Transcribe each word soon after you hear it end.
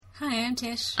Hi, I'm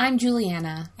Tish. I'm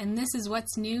Juliana. And this is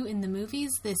what's new in the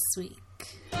movies this week.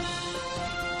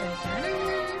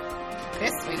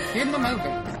 This week in the movie.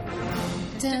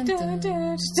 Dun, dun,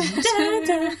 dun,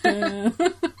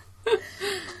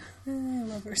 I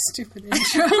love our stupid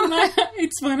intro.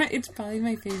 It's fun. It's probably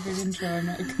my favorite intro, I'm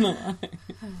not gonna lie.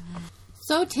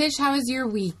 So, Tish, how was your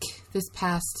week this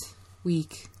past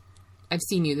week? I've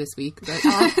seen you this week, but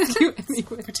I'll ask you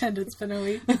anyway. Pretend it's been a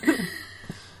week.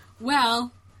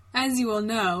 Well, as you all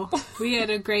know, we had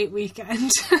a great weekend.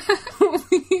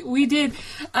 we did.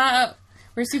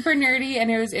 We're super nerdy, and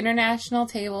it was International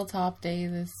Tabletop Day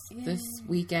this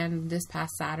weekend, this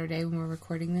past Saturday when we're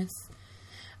recording this.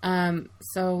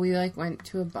 So we went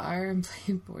to a bar and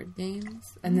played board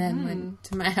games, and then went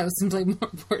to my house and played more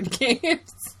board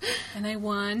games. And I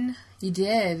won. You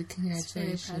did. I'm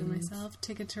Congratulations. very proud of myself.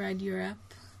 Ticket to Ride Europe.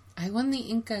 I won the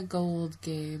Inca Gold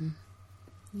game.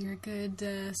 You're a good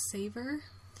saver.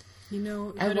 You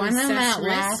know, I won them at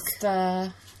last.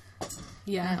 That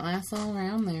last little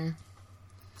round there.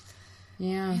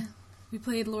 Yeah. We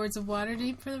played Lords of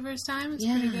Waterdeep for the first time. It's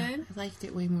pretty good. I liked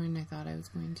it way more than I thought I was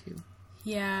going to.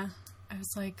 Yeah. I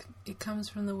was like, it comes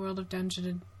from the world of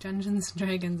Dungeons and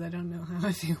Dragons. I don't know how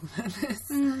I feel about this.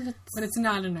 But it's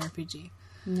not an RPG.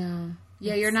 No.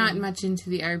 Yeah, you're not much into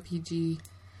the RPG.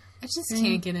 I just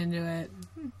can't get into it.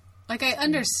 Like, I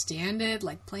understand it,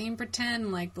 like, playing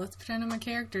pretend, like, let's pretend I'm a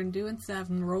character and doing stuff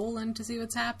and rolling to see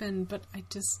what's happened, but I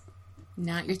just...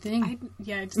 Not your thing?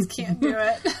 I just can't do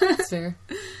it. That's fair.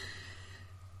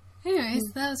 Anyways,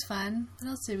 that was fun.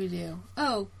 What else did we do?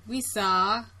 Oh, we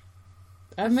saw...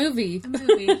 A movie. I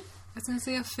was going to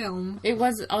say a film. It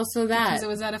was also that. Because it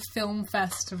was at a film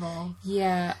festival.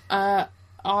 Yeah.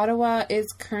 Ottawa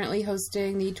is currently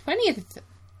hosting the 20th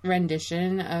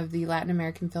rendition of the Latin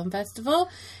American Film Festival.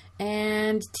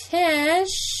 And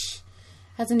Tish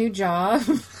has a new job.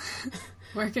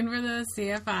 Working for the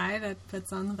CFI that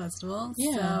puts on the festival.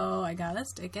 Yeah. So I got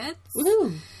us tickets.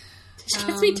 Woohoo! Tish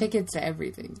gets me tickets to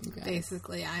everything, you guys.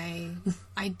 Basically, I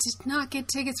did not get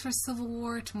tickets for Civil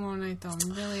War tomorrow night, though.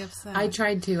 I'm really upset. I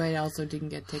tried to. I also didn't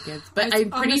get tickets. But I'm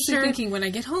pretty sure... thinking when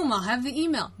I get home, I'll have the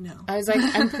email. No. I was like,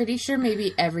 I'm pretty sure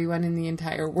maybe everyone in the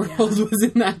entire world was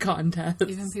in that contest.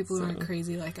 Even people who aren't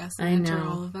crazy like us. I know.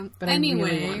 All of them. But anyway,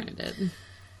 I really wanted it.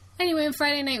 Anyway, on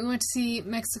Friday night, we went to see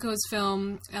Mexico's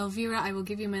film, Elvira, I Will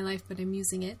Give You My Life, But I'm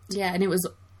Using It. Yeah, and it was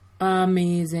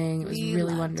amazing. It was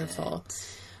really wonderful.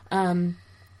 And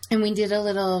we did a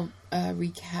little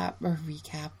recap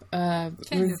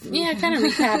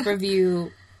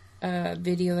review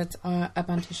video that's up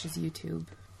on Tish's YouTube.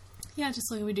 Yeah, just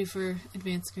like we do for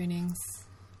advanced screenings.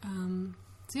 So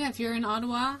yeah, if you're in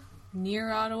Ottawa,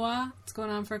 near Ottawa, it's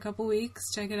going on for a couple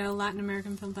weeks. Check it out, Latin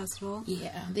American Film Festival.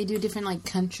 Yeah, they do different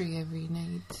country every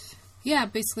night. Yeah,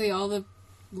 basically all the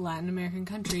Latin American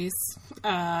countries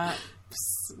have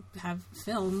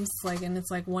films, and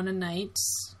it's one a night.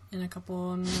 And a couple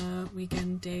on the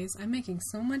weekend days. I'm making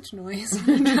so much noise.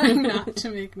 I'm trying not to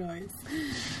make noise.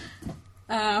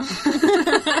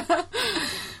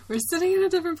 We're sitting in a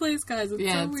different place, guys. It's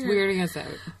so weird. Weirding us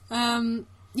out.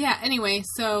 Anyway,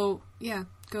 so,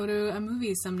 go to a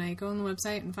movie some night. Go on the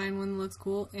website and find one that looks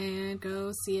cool and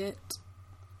go see it.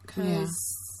 Because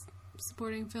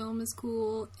supporting film is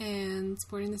cool and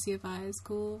supporting the CFI is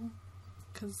cool.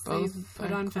 Because they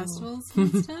put on festivals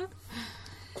and stuff.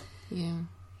 Yeah.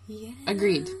 Yeah.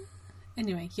 Agreed.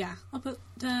 Anyway, I'll put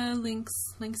the links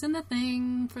in the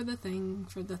thing for the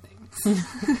things.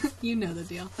 You know the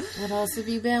deal. What else have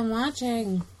you been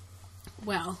watching?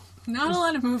 Well, not a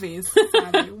lot of movies.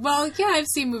 Well, I've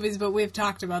seen movies, but we've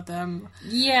talked about them.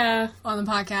 Yeah. On the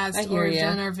podcast. I hear or ya.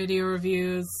 done our video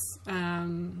reviews. We've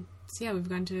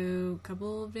gone to a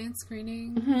couple advanced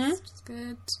screenings, which is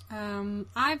good.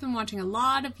 I've been watching a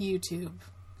lot of YouTube.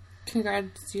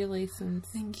 Congratulations.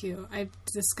 Thank you. I've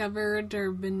discovered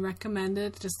or been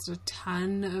recommended just a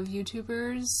ton of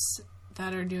YouTubers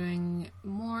that are doing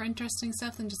more interesting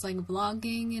stuff than just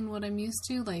vlogging and what I'm used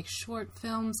to, like short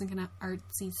films and kind of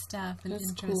artsy stuff and That's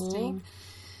interesting. Cool.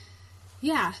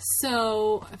 Yeah,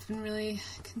 so I've been really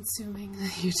consuming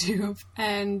YouTube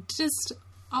and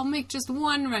I'll make just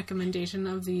one recommendation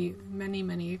of the many,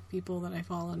 many people that I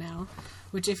follow now.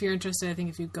 Which, if you're interested, I think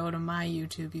if you go to my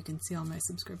YouTube, you can see all my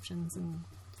subscriptions and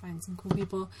find some cool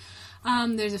people.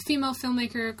 There's a female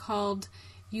filmmaker called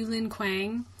Yulin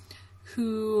Kwang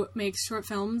who makes short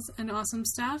films and awesome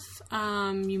stuff.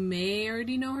 You may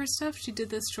already know her stuff. She did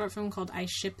this short film called I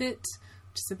Ship It,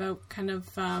 which is about kind of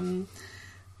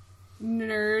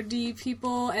nerdy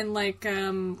people and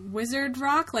wizard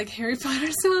rock, like Harry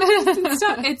Potter songs and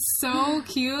stuff. It's so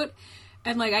cute.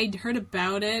 And, like, I'd heard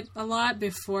about it a lot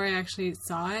before I actually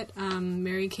saw it.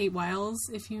 Mary-Kate Wiles,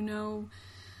 if you know,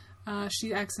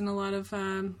 she acts in a lot of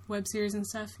web series and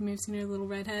stuff. You may have seen her, Little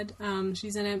Redhead.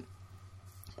 She's in it.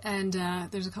 And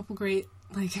there's a couple great,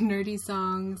 like, nerdy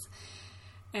songs.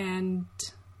 And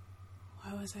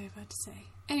what was I about to say?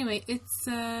 Anyway, it's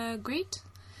great.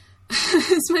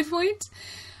 That's my point.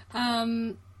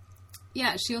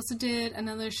 Yeah, she also did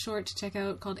another short to check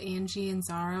out called Angie and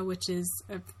Zara, which is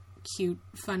a cute,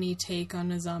 funny take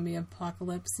on a zombie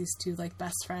apocalypse. These two, like,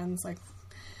 best friends, like,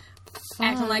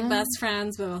 acting like best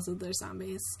friends, but also they're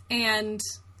zombies. And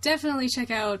definitely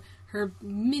check out her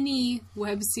mini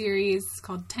web series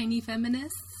called Tiny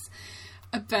Feminists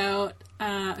about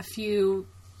a few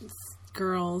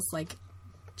girls, like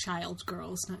child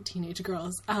girls, not teenage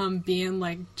girls, being,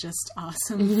 like, just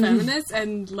awesome feminists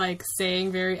and, like,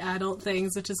 saying very adult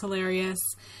things, which is hilarious.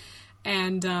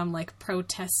 And, like,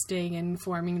 protesting and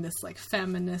forming this, like,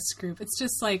 feminist group. It's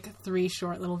just, like, 3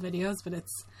 short little videos, but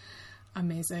it's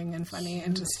amazing and funny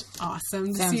and just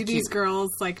awesome to see these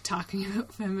girls, like, talking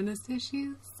about feminist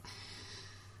issues.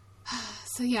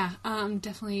 So, yeah,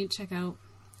 definitely check out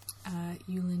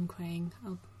Yulin Quang.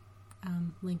 I'll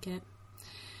link it.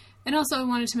 And also, I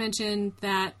wanted to mention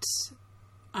that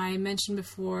I mentioned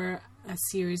before a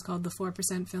series called The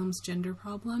 4% Films Gender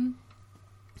Problem.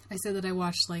 I said that I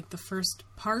watched, like, the first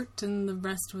part and the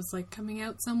rest was, like, coming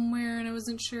out somewhere and I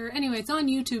wasn't sure. Anyway, it's on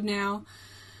YouTube now.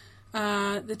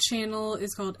 The channel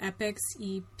is called Epix,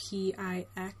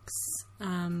 E-P-I-X.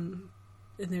 And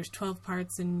there's 12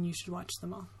 parts and you should watch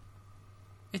them all.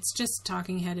 It's just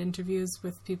talking head interviews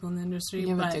with people in the industry.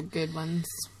 Yeah, but they're good ones.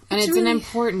 And it's really an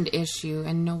important issue,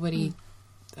 and nobody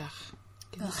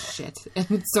gives a shit.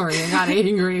 Sorry, I got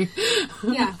angry.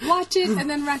 Yeah, watch it and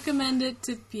then recommend it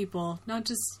to people. Not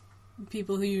just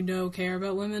people who you know care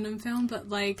about women in film, but,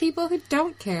 like, people who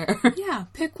don't care. Yeah,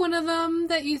 pick one of them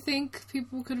that you think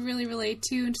people could really relate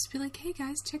to and just be like, hey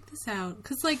guys, check this out.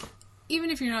 Because, like, even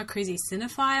if you're not a crazy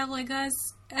cinephile like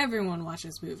us, everyone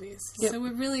watches movies. Yep. So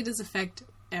it really does affect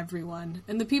everyone.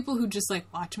 And the people who just,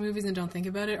 like, watch movies and don't think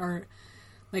about it are,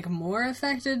 like, more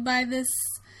affected by this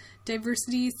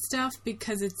diversity stuff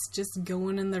because it's just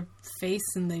going in their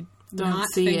face and they not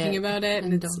thinking about it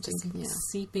and it's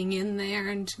just seeping in there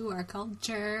into our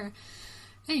culture.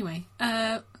 Anyway,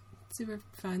 super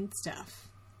fun stuff.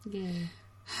 Yay.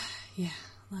 Yeah,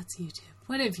 lots of YouTube.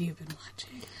 What have you been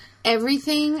watching?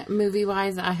 Everything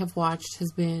movie-wise I have watched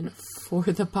has been for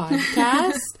the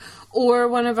podcast or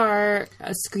one of our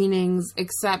screenings,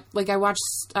 except, like, I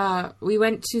watched, we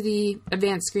went to the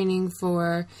advanced screening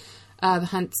for The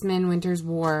Huntsman, Winter's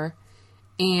War,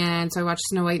 and so I watched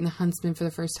Snow White and the Huntsman for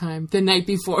the first time the night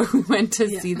before we went to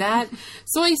see that.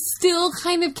 So I still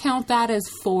kind of count that as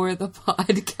for the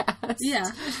podcast.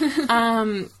 Yeah.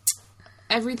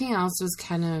 Everything else was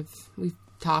kind of, we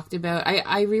talked about.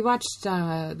 I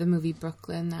rewatched the movie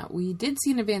Brooklyn that we did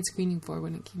see an advanced screening for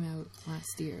when it came out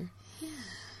last year. Yeah.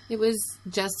 It was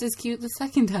just as cute the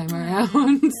second time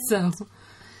around. So,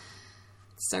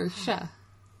 Saoirse.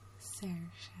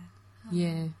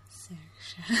 Yeah.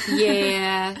 Saoirse.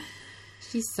 Yeah.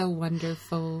 She's so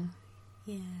wonderful.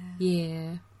 Yeah.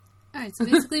 Yeah. Alright, so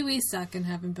basically we suck and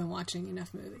haven't been watching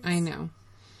enough movies. I know.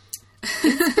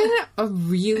 It's been a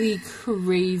really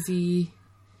crazy,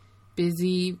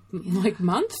 busy, like,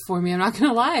 month for me. I'm not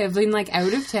gonna lie. I've been, like,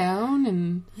 out of town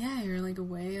and... Yeah, you're, like,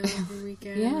 away over the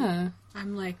weekend. Yeah.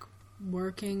 I'm, like,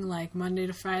 working, like, Monday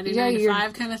to Friday, 9 to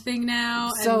 5 kind of thing now.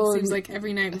 So, and it seems like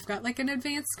every night we've got, like, an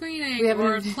advanced screening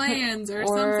or plans or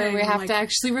something. Or we have, like, to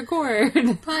actually record.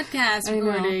 Podcast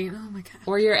recording. Oh, my God.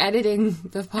 Or you're editing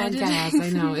the podcast. I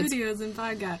know. Videos and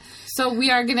podcasts. So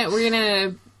we're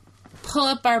gonna pull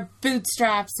up our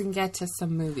bootstraps and get to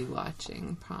some movie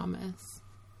watching. Promise.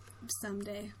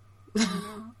 Someday. I don't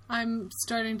know. I'm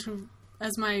starting to,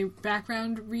 as my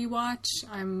background rewatch,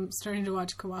 I'm starting to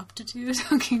watch Co-optitude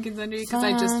on King and Sundry because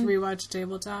I just rewatched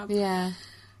Tabletop. Yeah.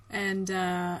 And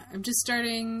I'm just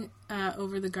starting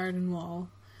Over the Garden Wall,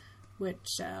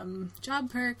 which, job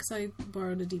perks, I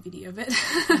borrowed a DVD of it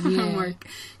from work.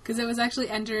 Because it was actually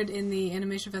entered in the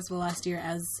Animation Festival last year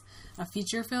as a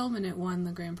feature film, and it won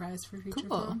the grand prize for feature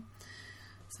film.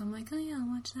 So I'm like, oh yeah, I'll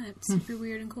watch that. It's super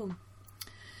weird and cool.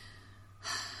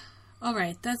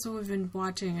 Alright, that's what we've been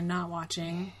watching and not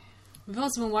watching. We've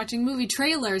also been watching movie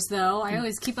trailers, though. I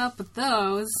always keep up with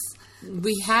those.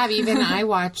 We have. Even I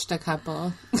watched a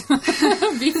couple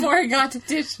before I got to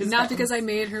dishes. Not because I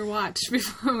made her watch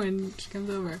before when she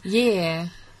comes over. Yeah.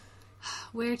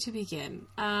 Where to begin?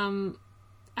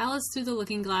 Alice Through the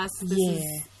Looking Glass. This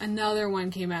is another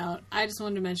one came out. I just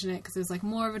wanted to mention it because it was like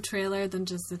more of a trailer than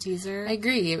just a teaser. I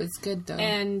agree. It was good though.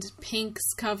 And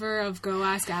Pink's cover of Go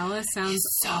Ask Alice sounds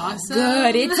awesome.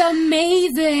 Good. It's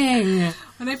amazing.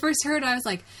 When I first heard it, I was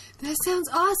like, this sounds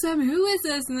awesome. Who is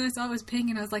this? And then I saw it was Pink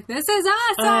and I was like, this is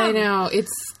awesome. I know.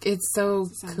 It's so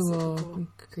cool. Super cool.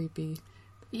 Creepy.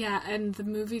 Yeah, and the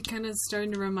movie kind of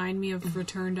starting to remind me of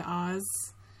Return to Oz.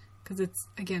 Because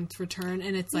it's Return,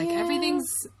 and it's like everything's...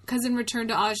 Because in Return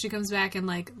to Oz, she comes back and,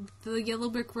 like, the Yellow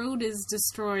Brick Road is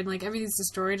destroyed. Like, everything's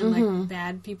destroyed, and, like,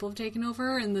 bad people have taken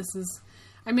over, and this is...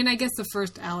 I mean, I guess the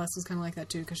first Alice was kind of like that,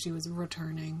 too, because she was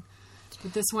returning.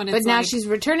 But this one, it's But now she's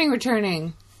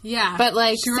returning. Yeah. But,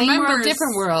 like, same world,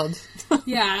 different world.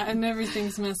 Yeah, and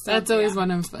everything's messed up. That's always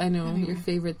one of, your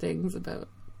favorite things about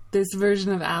this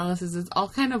version of Alice is it's all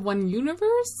kind of one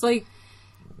universe. Like...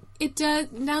 It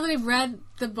does. Now that I've read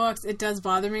the books, it does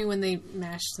bother me when they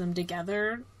mash them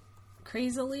together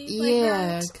crazily.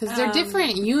 Yeah, because they're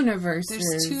different universes.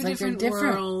 There's two different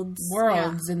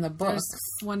worlds in the books.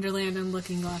 There's Wonderland and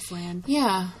Looking Glass Land.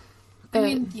 Yeah. But I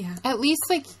mean, yeah. At least,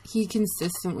 like, he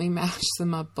consistently mashed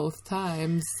them up both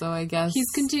times, so I guess...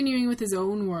 He's continuing with his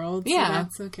own world, so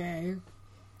that's okay.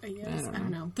 I guess. I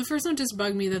don't know. The first one just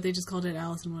bugged me that they just called it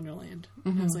Alice in Wonderland.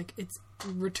 I was like, it's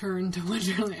Return to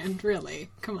Wonderland, really?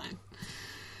 Come on.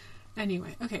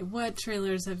 Anyway, okay, what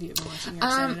trailers have you been watching you're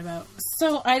excited about?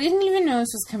 So, I didn't even know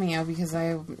this was coming out because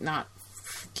I'm not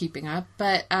keeping up,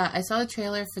 but I saw the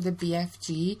trailer for the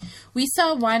BFG. We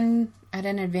saw one at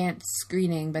an advanced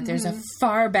screening, but there's a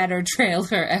far better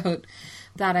trailer out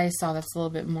that I saw that's a little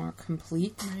bit more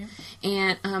complete. Right.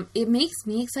 And it makes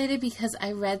me excited because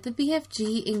I read the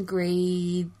BFG in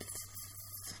grade...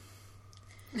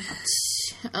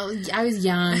 I was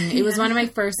young. It was one of my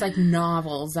first, like,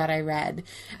 novels that I read.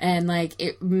 And, like,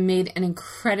 it made an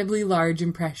incredibly large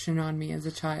impression on me as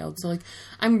a child. So, like,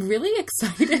 I'm really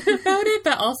excited about it,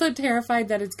 but also terrified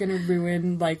that it's going to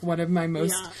ruin, like, one of my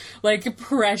most, like,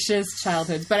 precious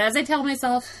childhoods. But as I tell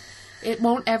myself... It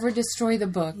won't ever destroy the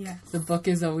book. Yes. The book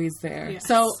is always there. Yes.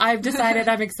 So I've decided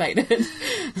I'm excited.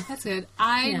 That's good.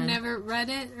 I never read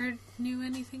it or knew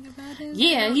anything about it.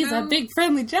 Yeah, he's a big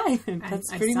friendly giant. That's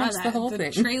pretty much the whole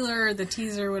thing. The trailer, the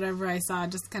teaser, whatever I saw,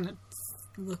 just kind of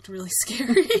looked really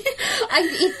scary.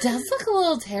 It does look a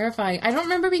little terrifying. I don't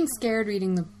remember being scared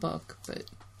reading the book, but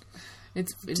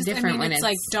it's just, different when it's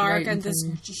like dark and this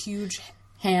huge...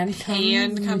 hand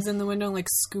comes in the window and like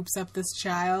scoops up this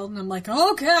child, and I'm like,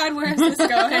 oh god, where is this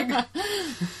going?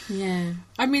 Yeah.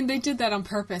 I mean, they did that on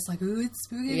purpose, like, ooh, it's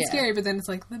spooky and scary, but then it's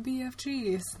like the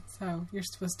BFGs, so you're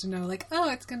supposed to know, like, oh,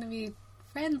 it's gonna be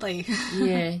friendly.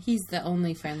 Yeah, he's the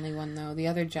only friendly one though. The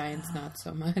other giant's not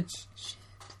so much. Shit.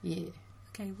 Yeah.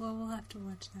 Okay, well, we'll have to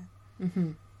watch that.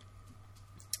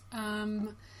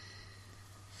 I'm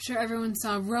sure everyone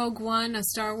saw Rogue One, a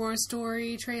Star Wars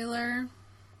story trailer.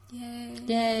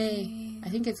 Yay. I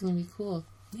think it's going to be cool.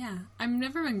 Yeah. I've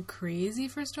never been crazy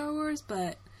for Star Wars,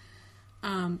 but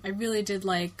I really did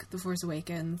like The Force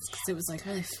Awakens because it was, like,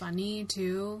 really funny,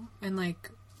 too. And,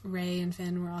 like, Rey and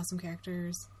Finn were awesome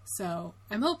characters. So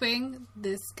I'm hoping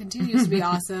this continues to be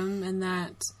awesome and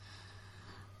that,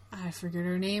 I forget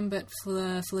her name, but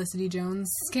Felicity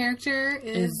Jones' character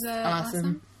is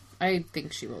awesome. I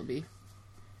think she will be.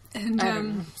 And I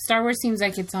don't know. Star Wars seems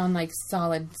like it's on, like,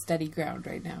 solid, steady ground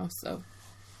right now, so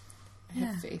I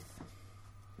have faith.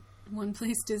 One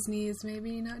place Disney is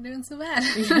maybe not doing so bad.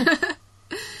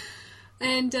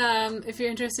 And if you're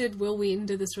interested, Will Wheaton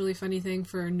did this really funny thing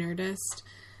for Nerdist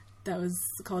that was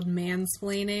called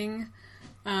Mansplaining,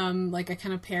 like a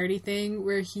kind of parody thing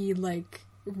where he, like,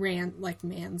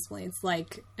 mansplains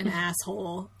like an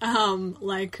asshole,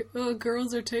 like, oh,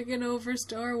 girls are taking over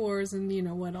Star Wars, and you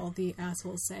know what all the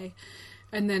assholes say,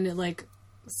 and then it like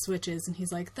switches and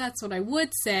he's like, that's what I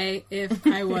would say if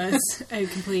I was a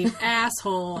complete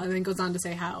asshole, and then goes on to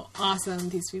say how awesome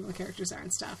these female characters are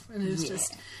and stuff, and it's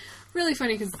just really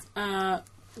funny because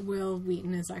Will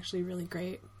Wheaton is actually really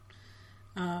great,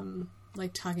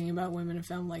 like talking about women in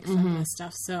film, like feminist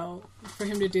stuff. So for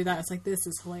him to do that, it's like, this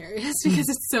is hilarious because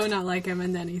it's so not like him.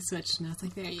 And then he switched, and I was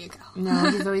like, there you go. No,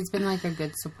 he's always been like a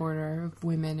good supporter of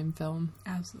women in film.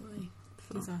 Absolutely,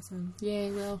 he's awesome.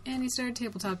 Yay, Will! And he started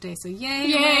Tabletop Day, so yay,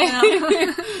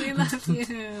 Will! We love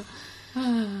you.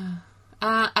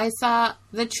 I saw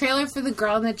the trailer for The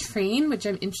Girl on the Train, which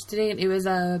I'm interested in. It was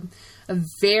a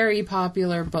very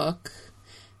popular book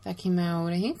that came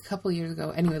out, I think, a couple years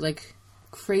ago. Anyway, like,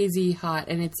 crazy hot,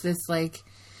 and it's this like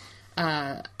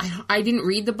I didn't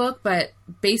read the book, but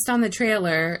based on the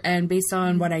trailer and based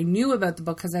on what I knew about the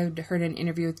book, because I heard an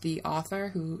interview with the author,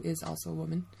 who is also a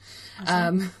woman,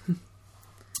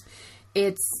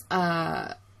 it's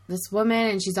this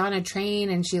woman, and she's on a train,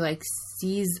 and she like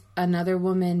sees another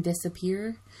woman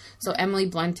disappear. So Emily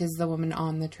Blunt is the woman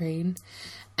on the train,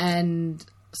 and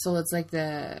so it's like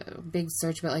the big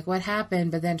search about like what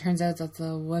happened, but then it turns out that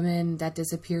the woman that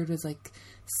disappeared was like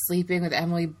sleeping with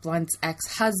Emily Blunt's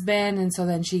ex-husband, and so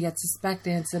then she gets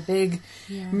suspected. It's a big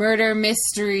murder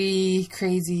mystery,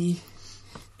 crazy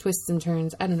twists and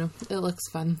turns. I don't know. It looks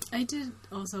fun. I did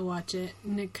also watch it,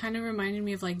 and it kind of reminded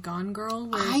me of like Gone Girl.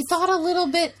 Where I thought a little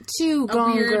bit too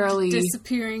Gone Girly.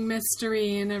 Disappearing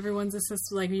mystery, and everyone's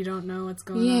assisted, like you don't know what's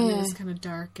going on. It's kind of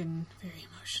dark and very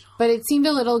emotional. But it seemed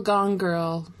a little Gone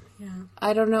Girl. Yeah.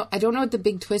 I don't know what the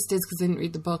big twist is because I didn't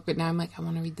read the book, but now I'm like, I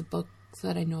want to read the book so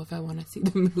that I know if I want to see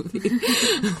the movie.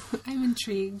 I'm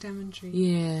intrigued.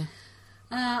 Yeah.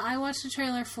 I watched a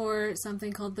trailer for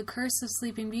something called The Curse of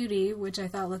Sleeping Beauty, which I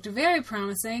thought looked very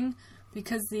promising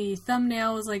because the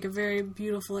thumbnail was like a very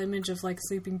beautiful image of like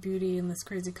Sleeping Beauty in this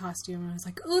crazy costume. And I was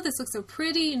like, oh, this looks so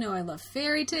pretty. You know, I love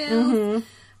fairy tales. Mm-hmm.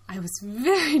 I was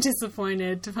very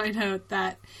disappointed to find out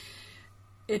that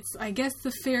it's, I guess,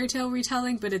 the fairy tale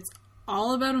retelling, but it's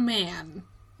all about a man.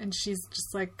 And she's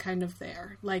just, like, kind of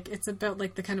there. Like, it's about,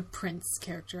 like, the kind of prince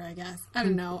character, I guess. I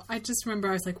don't know. I just remember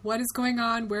I was like, what is going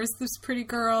on? Where's this pretty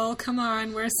girl? Come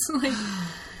on. Where's, like...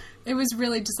 It was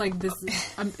really just, like, this...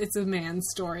 it's a man's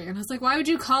story. And I was like, why would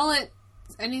you call it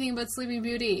anything but Sleeping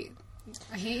Beauty?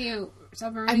 I hate you.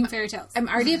 Stop reading fairy tales. I'm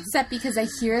already upset because I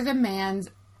hear the man's...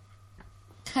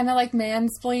 kind of like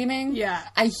mansplaining. Yeah.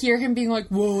 I hear him being like,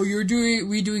 whoa, we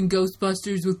doing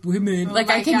Ghostbusters with women. Oh like,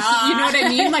 I can, you know what I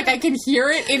mean? Like, I can hear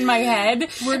it in my head.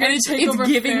 We're going to take over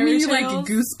giving me, tales. like,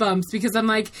 goosebumps because I'm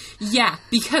like, yeah,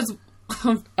 because,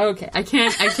 okay, I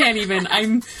can't even,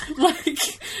 I'm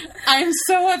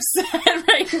so upset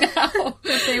right now.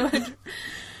 That they would,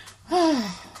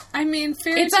 I mean,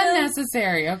 fairy tales. It's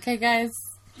unnecessary, okay, guys?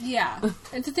 Yeah.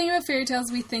 And the thing about fairy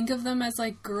tales, we think of them as,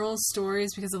 like, girls'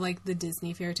 stories because of, like, the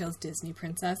Disney fairy tales, Disney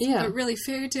Princess. Yeah. But really,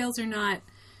 fairy tales are not...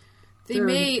 They're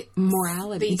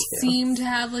morality They tales. seem to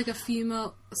have, like, a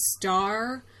female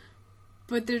star,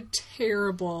 but they're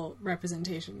terrible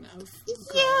representation of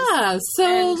girls. Yeah,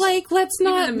 so, and like, let's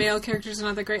not... Even the male characters are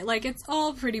not that great. Like, it's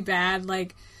all pretty bad.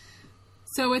 Like,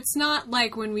 so it's not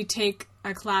like when we take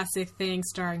a classic thing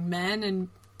starring men and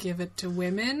give it to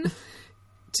women...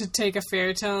 to take a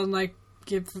fairy tale and, like,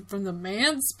 give from the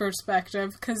man's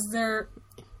perspective, because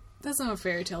that's not what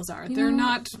fairy tales are. They're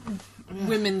not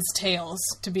women's tales,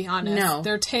 to be honest. No.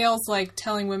 They're tales, like,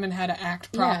 telling women how to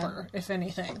act proper, if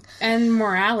anything. And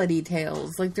morality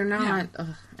tales. Like, they're not...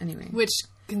 anyway. Which,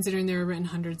 considering they were written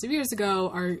hundreds of years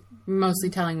ago, are... mostly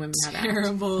telling women how to act.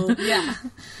 Terrible. Yeah.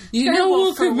 You know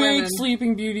what could make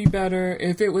Sleeping Beauty better?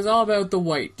 If it was all about the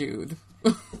white dude.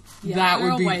 That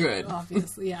would be good.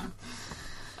 Obviously, yeah.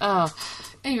 Oh.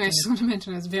 Anyway, I just want to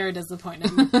mention I was very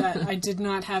disappointed that I did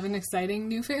not have an exciting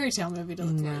new fairy tale movie to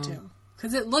look forward to.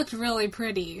 Because it looked really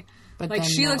pretty. But like,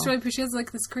 she looks really pretty. She has,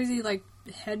 like, this crazy, like,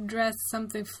 headdress,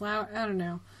 something, flower. I don't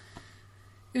know.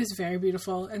 It was very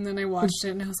beautiful. And then I watched it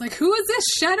and I was like, who is this?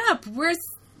 Shut up. Where's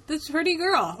this pretty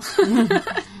girl?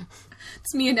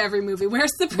 It's me in every movie.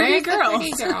 Where's the pretty girl? The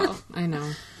pretty girl? I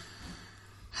know.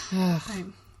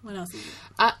 What else?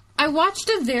 I watched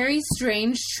a very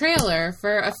strange trailer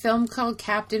for a film called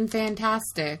Captain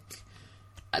Fantastic.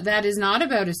 That is not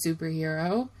about a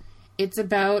superhero. It's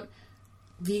about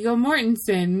Viggo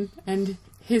Mortensen and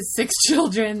his 6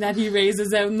 children that he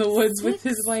raises out in the woods with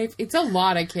his wife. It's a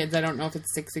lot of kids. I don't know if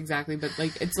it's 6 exactly, but,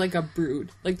 like, it's like a brood.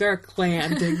 Like, they're a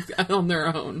clan on their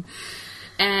own.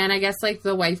 And I guess, like,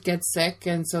 the wife gets sick,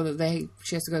 and so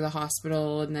she has to go to the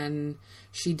hospital, and then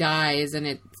she dies, and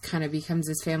it kind of becomes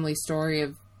this family story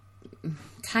of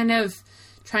kind of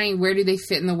trying, where do they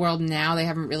fit in the world now? They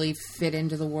haven't really fit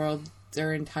into the world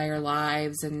their entire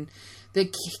lives, and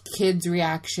the kids'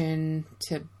 reaction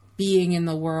to being in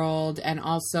the world, and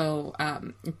also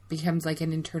it becomes like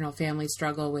an internal family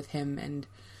struggle with him and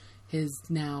his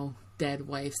now dead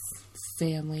wife's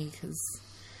family, because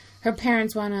her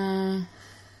parents want to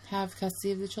have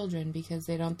custody of the children because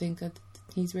they don't think that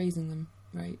he's raising them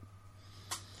right.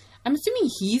 I'm assuming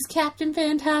he's Captain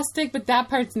Fantastic, but that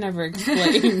part's never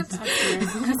explained.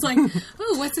 I was like,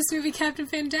 oh, what's this movie, Captain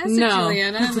Fantastic, no.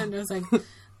 Juliana? And then I was like,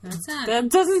 that's not. That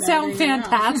doesn't sound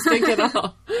fantastic at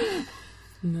all.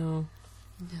 No.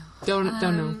 Don't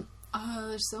know. Oh,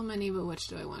 there's so many, but which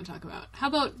do I want to talk about? How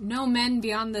about No Men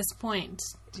Beyond This Point?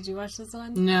 Did you watch this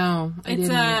one? No, I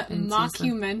didn't. It's a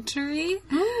mockumentary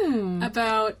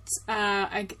about,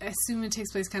 I assume it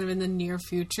takes place kind of in the near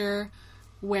future,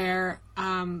 where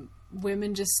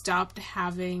women just stopped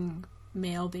having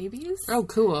male babies. Oh,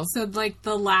 cool. So, like,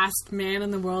 the last man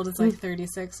in the world is, like,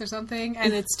 36 or something.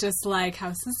 And it's just, like,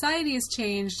 how society has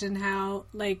changed and how,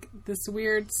 like, this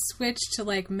weird switch to,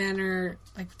 like, men are,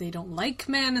 like, they don't like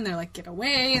men. And they're like, get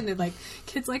away. And they're like,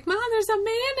 kids like, Mom, there's a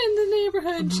man in the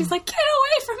neighborhood. And she's like, get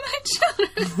away from my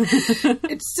children.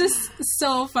 It's just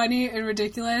so funny and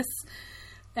ridiculous.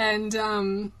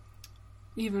 And,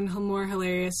 even more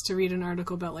hilarious to read an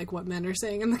article about, like, what men are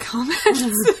saying in the comments.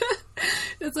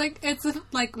 It's a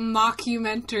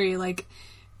mockumentary. Like,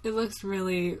 it looks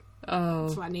really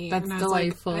funny. That's and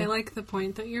delightful. I like the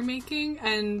point that you're making,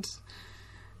 and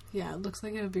yeah, it looks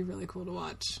like it would be really cool to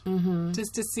watch. Mm-hmm.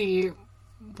 Just to see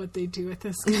what they do with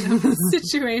this kind of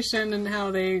situation and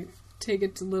how they take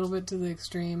it a little bit to the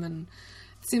extreme. And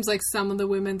it seems like some of the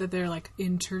women that they're, like,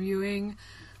 interviewing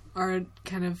are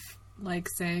kind of, like,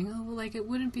 saying, oh, well, like, it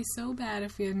wouldn't be so bad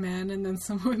if we had men, and then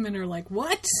some women are like,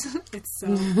 what? It's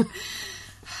so...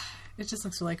 It just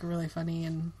looks like really funny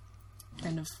and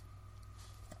kind of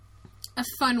a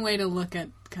fun way to look at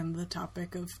kind of the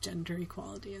topic of gender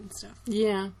equality and stuff.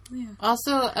 Yeah.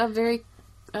 Also, a very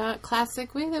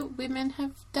classic way that women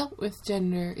have dealt with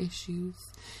gender issues.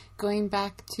 Going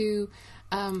back to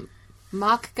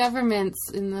mock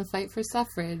governments in the fight for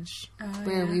suffrage,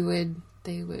 where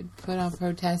they would put on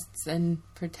protests and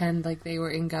pretend like they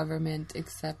were in government,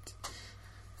 except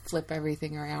flip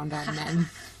everything around on men.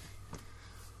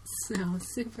 So,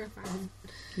 super fun.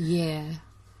 Yeah.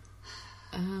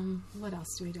 What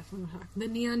else do we definitely want to talk? The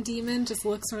Neon Demon just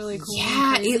looks really cool.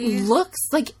 Yeah, and crazy. it looks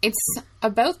like it's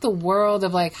about the world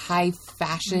of, like, high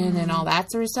fashion and all that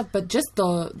sort of stuff, but just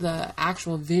the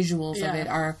actual visuals of it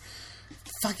are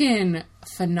fucking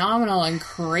phenomenal and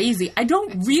crazy. I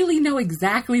don't really know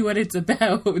exactly what it's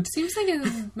about. Seems like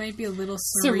it might be a little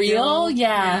surreal.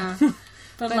 Yeah.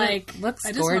 But like, it looks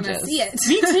I just gorgeous. want to see it.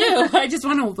 Me too. I just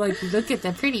want to, like, look at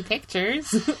the pretty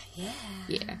pictures.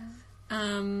 Yeah.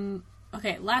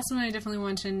 Okay, last one I definitely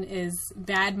mention is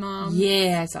Bad Mom.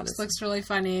 Yeah, I saw this. This looks really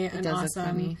funny and does awesome. look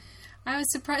funny. I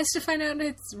was surprised to find out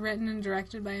it's written and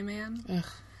directed by a man.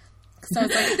 So I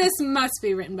was like, this must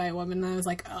be written by a woman. And I was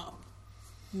like, oh,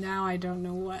 now I don't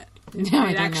know what it Now might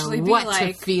I don't actually know be what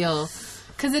like. to feel.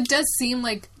 Because it does seem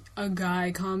like a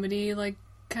guy comedy, like,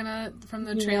 kind of from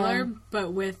the trailer,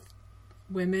 but with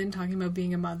women talking about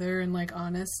being a mother and, like,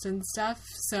 honest and stuff.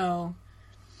 So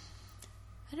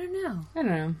I don't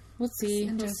know. We'll see.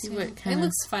 We'll see what kind of... It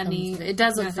looks funny. It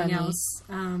does look funny. Else.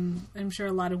 I'm sure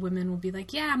a lot of women will be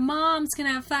like, yeah, Mom's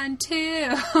gonna have fun too.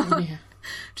 Yeah.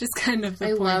 Just kind of the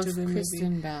point love of the Kristen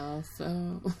movie. Bell,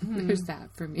 so there's that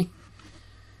for me.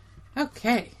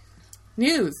 Okay.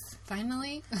 News.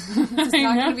 Finally. It's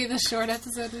not going to be the short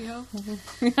episode we hope.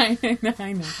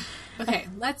 I know. Okay,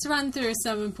 let's run through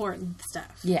some important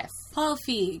stuff. Yes. Paul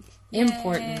Feig.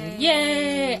 Important.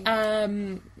 Yay!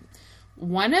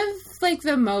 One of, like,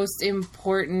 the most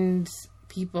important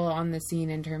people on the scene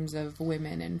in terms of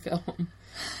women in film.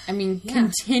 I mean,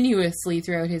 continuously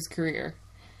throughout his career.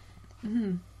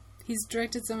 Mm-hmm. He's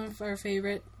directed some of our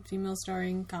favorite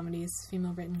female-starring comedies,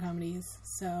 female-written comedies.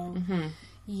 So,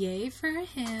 yay for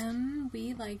him.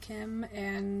 We like him.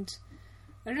 And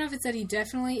I don't know if it said he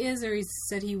definitely is, or he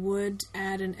said he would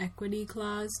add an equity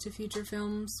clause to future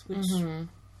films, which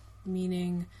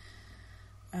meaning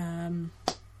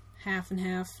half and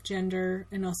half gender,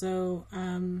 and also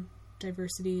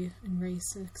diversity in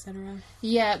race, etc.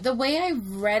 Yeah, the way I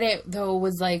read it, though,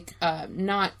 was, like,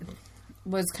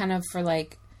 was kind of for,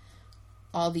 like,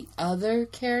 all the other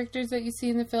characters that you see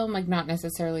in the film, like, not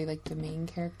necessarily, like, the main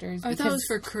characters. I thought it was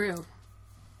for crew.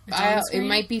 It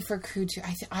might be for crew, too.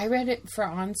 I read it for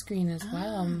on-screen as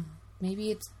well.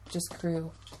 Maybe it's just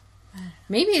crew.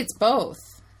 Maybe it's both.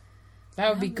 That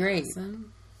would be great.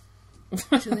 Awesome.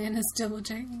 Julianne is double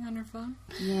checking on her phone.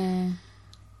 Yeah.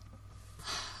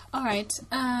 All right.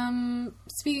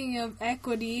 Speaking of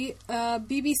equity,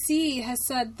 BBC has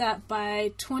said that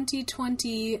by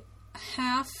 2020,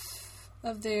 half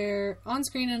of their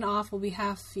on-screen and off will be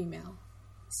half female.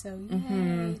 So,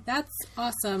 yay. That's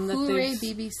awesome. Hooray, that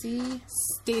they've BBC.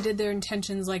 stated their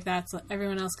intentions like that so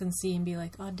everyone else can see and be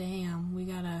like, oh, damn, we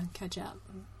gotta catch up.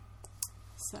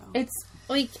 So it's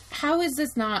like, how is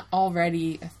this not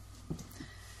already a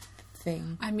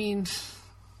thing? I mean,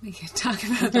 we could talk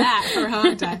about that for a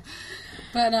long time.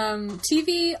 But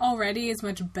TV already is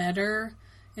much better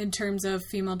in terms of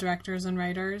female directors and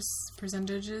writers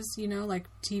percentages, you know, like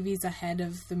TV's ahead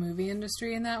of the movie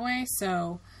industry in that way.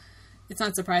 So it's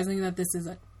not surprising that this is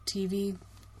a TV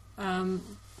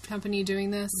company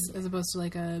doing this as opposed to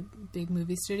like a big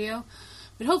movie studio.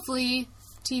 But hopefully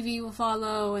TV will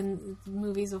follow and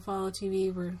movies will follow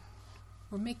TV.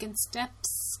 We're making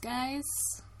steps, guys.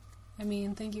 I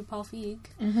mean, thank you, Paul Feig.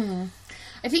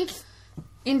 I think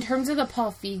in terms of the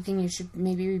Paul Feig thing, you should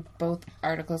maybe read both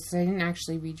articles. 'Cause I didn't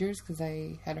actually read yours because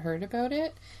I had heard about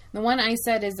it. The one I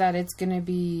said is that it's going to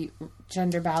be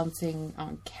gender balancing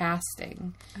on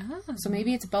casting. Oh. So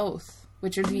maybe it's both,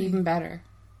 which would be even better.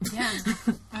 Yeah.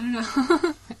 I don't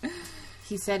know.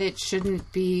 He said it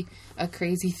shouldn't be a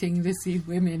crazy thing to see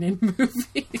women in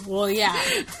movies. Well, yeah.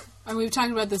 And we've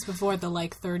talked about this before, the,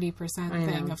 like, 30% I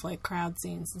thing know. of, like, crowd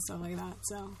scenes and stuff like that,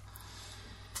 so.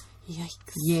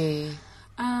 Yikes. Yeah.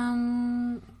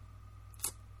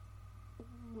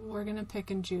 We're going to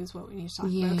pick and choose what we need to talk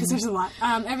Yeah. about, because there's a lot.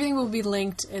 Everything will be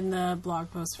linked in the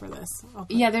blog post for this. I'll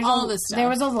put Yeah, there's all this stuff. There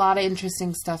was a lot of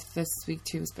interesting stuff this week,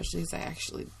 too, especially as I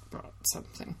actually brought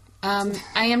something. I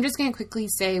am just going to quickly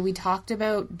say we talked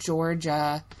about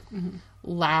Georgia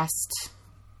last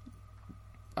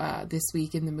this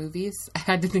week in the movies. I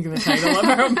had to think of the title of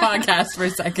our own podcast for a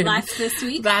second. Last this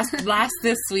week? Last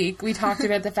this week, we talked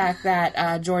about the fact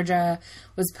that Georgia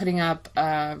was putting up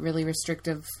a really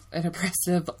restrictive and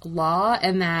oppressive law,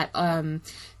 and that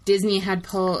Disney had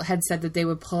said that they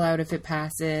would pull out if it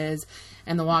passes,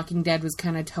 and The Walking Dead was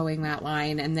kind of towing that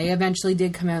line, and they eventually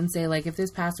did come out and say, like, if this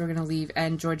passed, we're going to leave,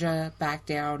 and Georgia backed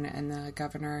down, and the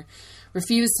governor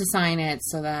refused to sign it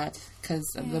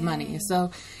because of the money.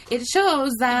 So it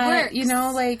shows that, you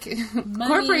know, like,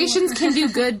 corporations can do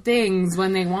good things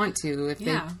when they want to, if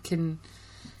they can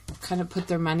kind of put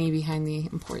their money behind the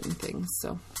important things.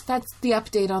 So that's the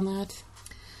update on that.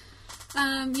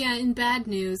 In bad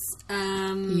news,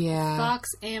 Fox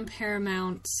and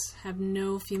Paramount have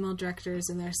no female directors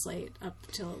in their slate up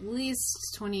till at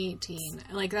least 2018.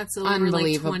 Like, that's over,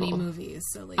 like, 20 movies,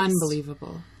 at least.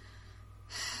 Unbelievable.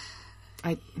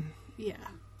 It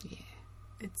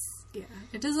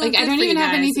doesn't like, look I good don't for even you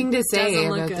have guys. anything to It say doesn't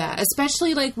look about good. that.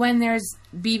 Especially, like, when there's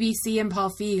BBC and Paul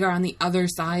Feig are on the other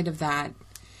side of that,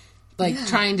 like,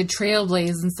 trying to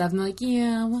trailblaze and stuff. And they're like,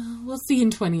 yeah, well, we'll see in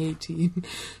 2018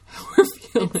 how we're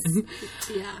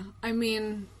feeling. I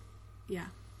mean,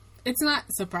 it's not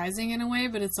surprising in a way,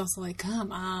 but it's also like,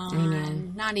 come on, I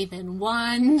know. not even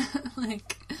one.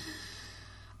 Like,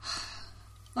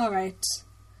 all right.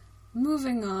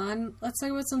 Moving on, let's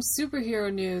talk about some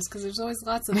superhero news, because there's always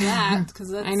lots of that. Because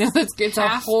that's I know, it's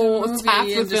half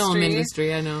the film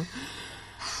industry, I know.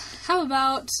 How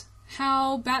about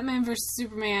how Batman vs.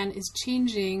 Superman is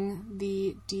changing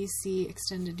the DC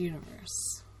Extended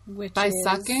Universe? By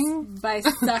sucking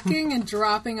and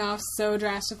dropping off so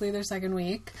drastically their second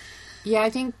week. Yeah,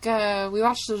 I think we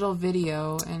watched a little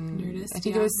video, and Nerdist, I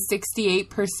think it was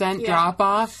 68%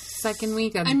 drop-off second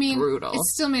week. That's brutal. It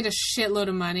still made a shitload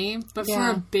of money, but for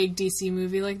a big DC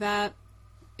movie like that,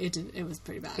 it was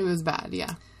pretty bad. It was bad,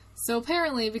 yeah. So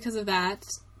apparently, because of that,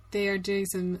 they are doing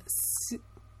some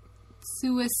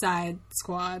Suicide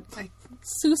Squad.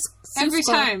 Every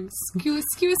time.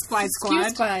 Suicide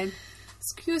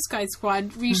Squad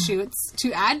reshoots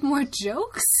to add more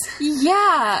jokes?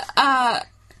 Yeah,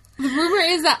 the rumor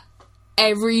is that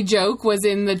every joke was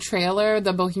in the trailer,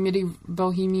 the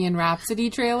Bohemian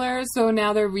Rhapsody trailer, so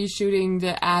now they're reshooting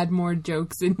to add more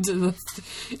jokes into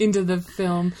the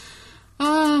film.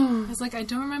 Oh. I was like, I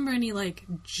don't remember any, like,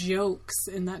 jokes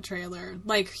in that trailer.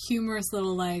 Like, humorous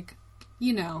little, like,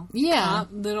 you know. Yeah.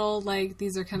 Little, like,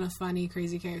 these are kind of funny,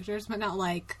 crazy characters, but not,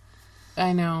 like...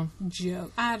 I know.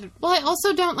 Joke. Well, I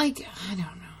also don't, like... I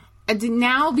don't know.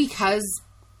 Now, because...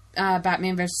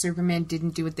 Batman vs. Superman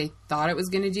didn't do what they thought it was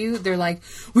going to do, they're like,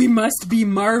 we must be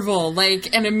Marvel,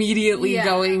 like, and immediately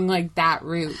going, like, that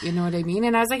route, you know what I mean?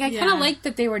 And I was like, I kind of like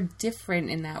that they were different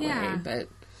in that way, but...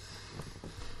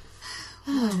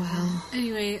 Oh, well.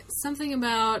 Anyway, something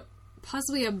about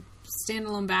possibly a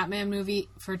standalone Batman movie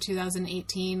for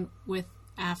 2018 with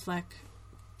Affleck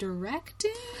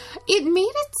directing? It made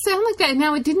it sound like that.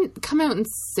 Now, it didn't come out and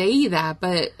say that,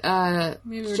 but...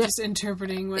 maybe we're just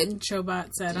interpreting what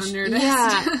Chobot said on Nerdist.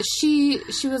 Yeah,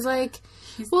 she was like...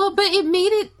 Well, but it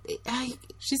made it...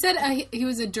 She said he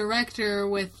was a director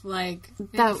with, like,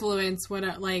 influence, and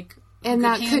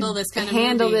that handle could this kind of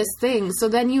handle movie. this thing. So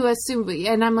then you assume...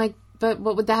 And I'm like, but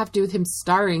what would that have to do with him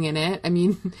starring in it? I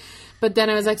mean... But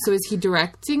then I was like, so is he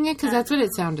directing it? Because that's what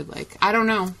it sounded like. I don't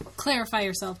know. Clarify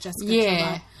yourself, Jessica.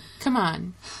 Yeah. Chobot. Come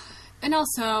on. And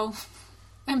also,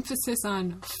 emphasis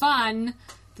on fun.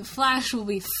 The Flash will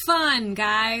be fun,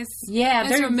 guys. Yeah.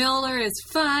 Ezra Miller is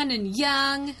fun and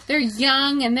young. They're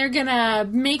young and they're gonna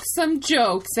make some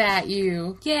jokes at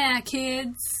you. Yeah,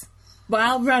 kids.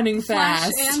 While running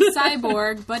fast. Flash and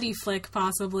Cyborg, buddy flick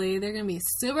possibly. They're gonna be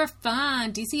super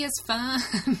fun. DC is fun.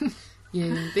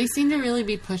 Yeah, they seem to really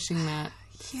be pushing that.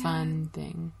 fun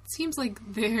thing. Seems like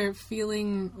they're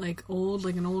feeling like old,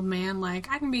 like an old man. Like,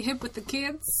 I can be hip with the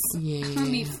kids. Yeah. It's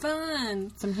gonna be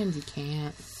fun. Sometimes you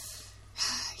can't.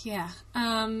 Yeah.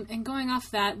 And going off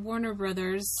that, Warner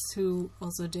Brothers, who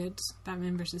also did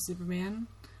Batman vs. Superman,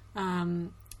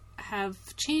 have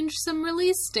changed some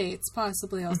release dates,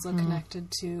 possibly also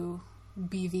connected to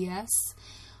BVS.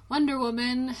 Wonder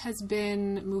Woman has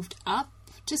been moved up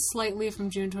just slightly from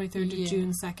June 23rd to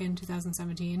June 2nd,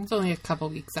 2017. It's only a couple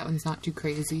weeks. That one's not too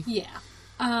crazy. Yeah.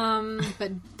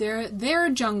 But their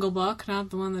Jungle Book, not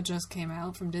the one that just came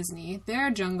out from Disney,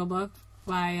 their Jungle Book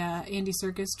by Andy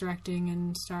Serkis directing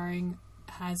and starring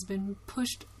has been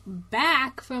pushed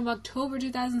back from October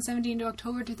 2017 to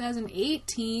October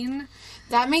 2018.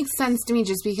 That makes sense to me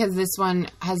just because this one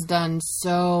has done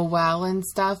so well and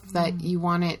stuff that you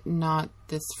want it not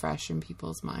this fresh in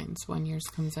people's minds when yours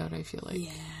comes out, I feel like. Yeah.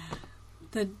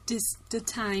 The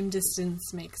time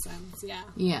distance makes sense, yeah.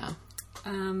 Yeah.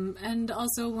 And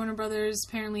also Warner Brothers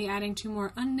apparently adding 2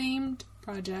 more unnamed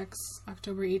projects,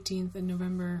 October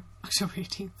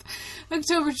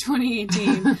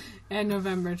 2018 and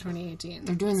November 2018.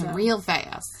 They're doing them real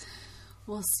fast.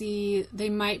 We'll see. They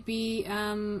might be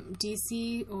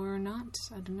DC or not.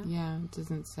 I don't know. Yeah, it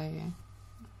doesn't say.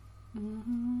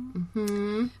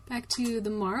 Back to the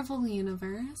Marvel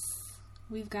Universe.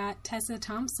 We've got Tessa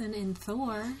Thompson in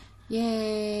Thor.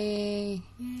 Yay.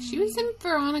 She was in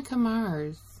Veronica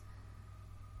Mars.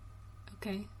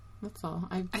 Okay. That's all.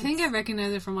 I think I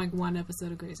recognize it from like one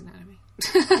episode of Grey's Anatomy.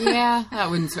 Yeah, that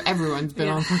wouldn't. Everyone's been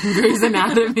on fucking Grey's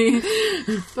Anatomy.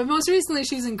 But most recently,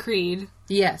 she's in Creed.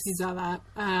 Yes. You saw that.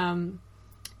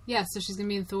 Yeah, so she's going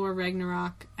to be in Thor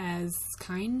Ragnarok as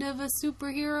kind of a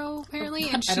superhero, apparently.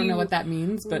 And I don't know what that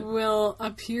means, but will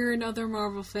appear in other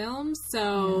Marvel films,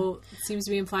 so it seems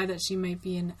to be implied that she might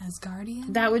be an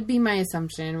Asgardian. That would be my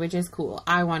assumption, which is cool.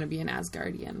 I want to be an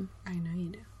Asgardian. I know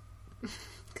you do.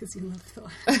 Because you love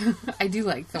Thor. I do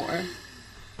like Thor.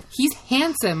 He's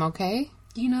handsome, okay?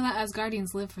 You know that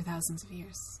Asgardians live for thousands of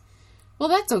years. Well,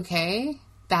 that's okay.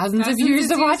 Thousands of years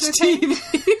to watch TV.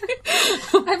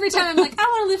 Every time I'm like, I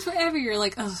want to live forever, you're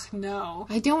like, oh, no.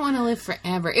 I don't want to live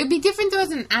forever. It would be different though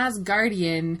as an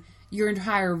Asgardian. Your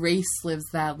entire race lives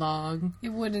that long. It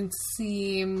wouldn't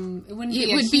seem. It wouldn't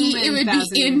be. It would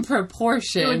be in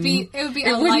proportion. It would be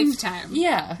a lifetime.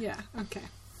 Yeah. Yeah. Okay.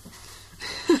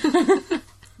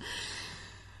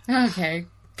 Okay.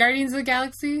 Guardians of the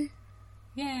Galaxy.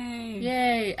 Yay!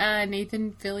 Yay!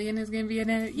 Nathan Fillion is going to be in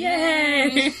it.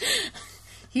 Yay!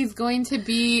 He's going to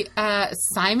be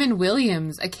Simon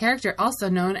Williams, a character also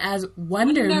known as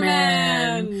Wonder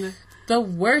Man. The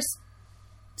worst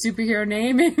superhero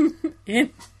name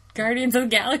in Guardians of the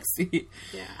Galaxy.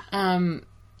 Yeah.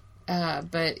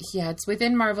 But yeah, it's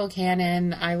within Marvel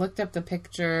canon. I looked up the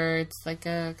picture. It's like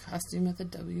a costume with a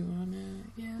W on it.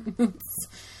 Yeah.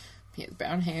 He has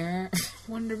brown hair.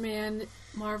 Wonder Man,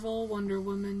 Marvel, Wonder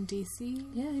Woman, DC.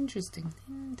 Yeah, interesting.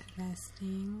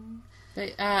 Interesting.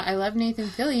 But I love Nathan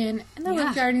Fillion, and I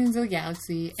love Guardians of the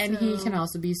Galaxy, and he can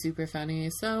also be super funny,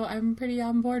 so I'm pretty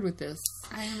on board with this.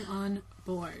 I am on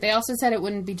board. They also said it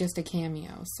wouldn't be just a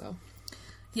cameo, so...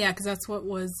 Yeah, because that's what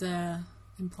was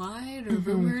implied or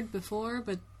rumored before,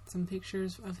 but some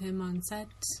pictures of him on set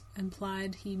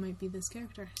implied he might be this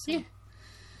character. So. Yeah.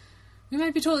 We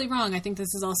might be totally wrong. I think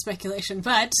this is all speculation,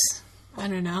 but I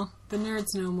don't know. The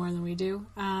nerds know more than we do.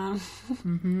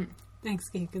 Thanks,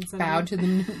 Geek and bow to the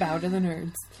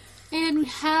nerds. And we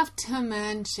have to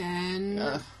mention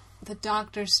the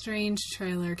Doctor Strange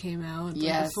trailer came out.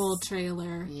 Yes. The full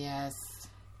trailer. Yes.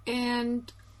 And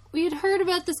we had heard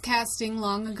about this casting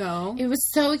long ago. It was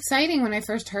so exciting when I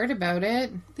first heard about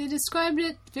it. They described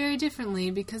it very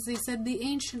differently because they said the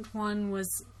Ancient One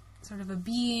was sort of a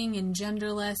being and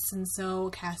genderless, and so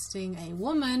casting a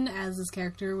woman as this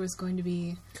character was going to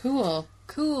be cool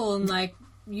and like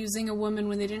using a woman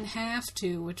when they didn't have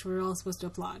to, which we're all supposed to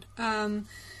applaud.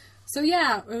 So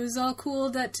yeah, it was all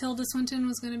cool that Tilda Swinton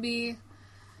was going to be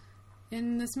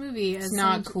in this movie as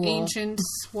not some cool. ancient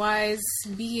wise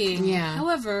being. Yeah.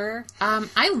 However,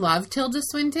 I love Tilda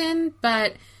Swinton,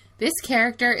 but this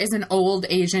character is an old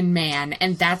Asian man,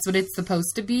 and that's what it's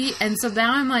supposed to be. And so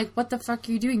now I'm like, what the fuck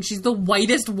are you doing? She's the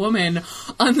whitest woman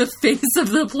on the face of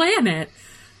the planet.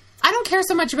 I don't care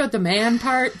so much about the man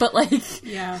part, but, like,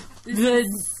 the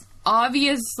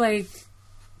obvious, like,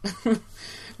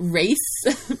 race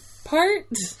part.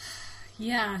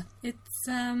 Yeah, it's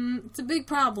a big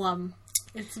problem.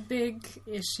 It's a big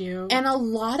issue. And a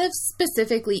lot of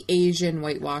specifically Asian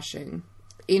whitewashing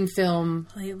in film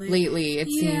lately it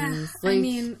seems. Like, I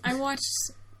mean, I watched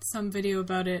some video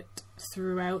about it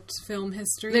throughout film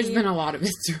history. There's been a lot of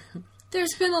it throughout.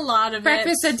 There's been a lot of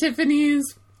Breakfast at Tiffany's,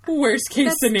 worst case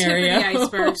That's scenario. tip of the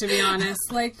iceberg, to be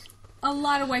honest. Like, a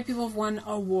lot of white people have won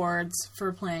awards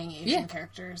for playing Asian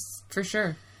characters. For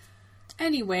sure.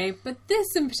 Anyway, but this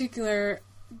in particular,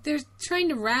 they're trying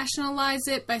to rationalize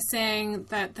it by saying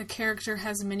that the character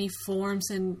has many forms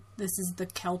and this is the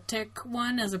Celtic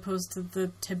one as opposed to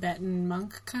the Tibetan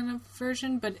monk kind of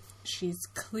version, but she's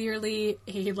clearly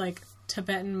a, like,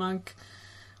 Tibetan monk,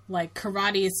 like,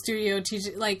 karate studio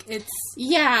teacher. Like, it's...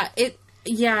 Yeah,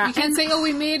 You can't say,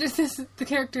 we made the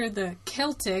character the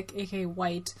Celtic, aka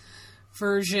white,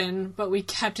 version, but we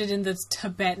kept it in this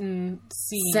Tibetan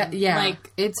scene.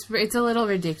 Like, it's a little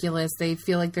ridiculous. They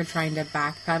feel like they're trying to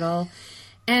backpedal.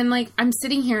 And, like, I'm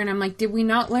sitting here and I'm like, did we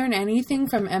not learn anything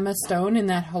from Emma Stone in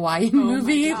that Hawaiian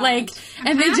movie? Like,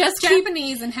 and half they just keep...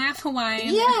 Japanese and half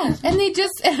Hawaiian. Yeah,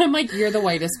 and I'm like, you're the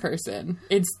whitest person.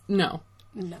 It's, no.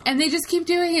 And they just keep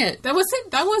doing it. That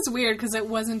was weird, because it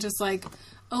wasn't just like,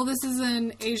 oh, this is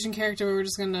an Asian character, we're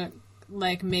just gonna,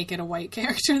 like, make it a white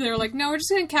character. They were like, no, we're just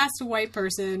gonna cast a white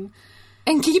person.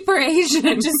 And keep her Asian.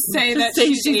 And just say that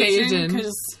she's Asian,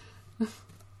 because,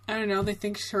 I don't know, they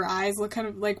think her eyes look kind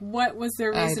of, like, what was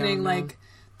their reasoning? Like,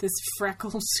 this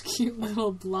freckled, cute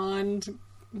little blonde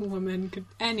woman could,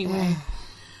 anyway.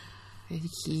 They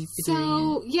keep So,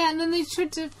 doing it. yeah, and then they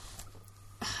tried to...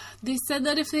 They said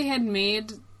that if they had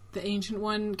made the ancient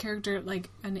one character, like,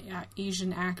 an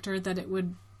Asian actor, that it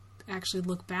would actually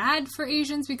look bad for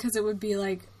Asians because it would be,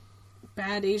 like,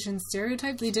 bad Asian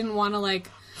stereotypes. They didn't want to,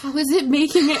 like... How is it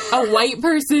making it a white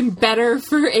person better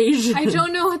for Asians? I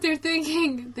don't know what they're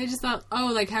thinking. They just thought,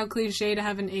 oh, like, how cliche to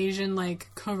have an Asian, like,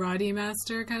 karate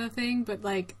master kind of thing. But,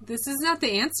 like, this is not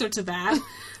the answer to that.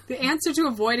 The answer to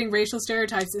avoiding racial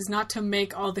stereotypes is not to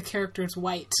make all the characters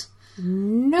white.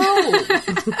 No.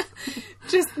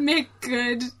 Just make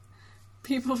good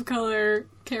people of color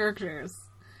characters.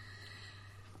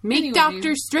 Make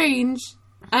Doctor Strange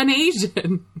an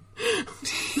Asian.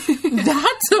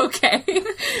 That's okay.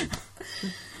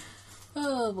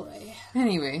 Oh boy.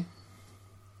 Anyway.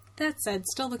 That said,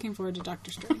 still looking forward to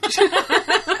Doctor Strange.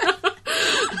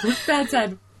 That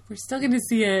said, we're still going to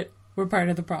see it. We're part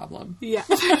of the problem. Yeah.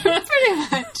 Pretty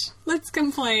much. Let's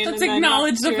complain. Let's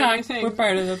acknowledge the fact we're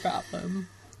part of the problem.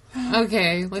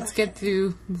 Okay, let's get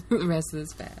through the rest of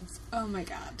this fast. Oh my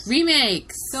god.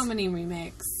 Remakes! So many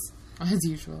remakes. As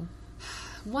usual.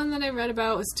 One that I read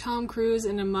about was Tom Cruise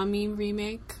in a Mummy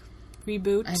remake.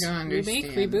 Reboot. I don't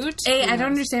understand. Remake? Reboot? Hey, I don't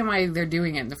understand why they're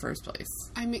doing it in the first place.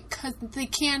 I mean, because they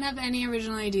can't have any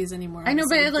original ideas anymore. I know,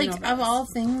 but like, of all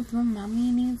things, the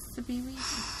Mummy needs to be remade.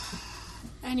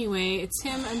 Anyway, it's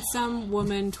him and some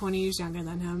woman 20 years younger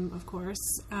than him, of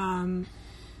course.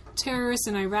 Terrorists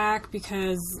in Iraq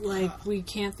because, like, we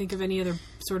can't think of any other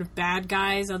sort of bad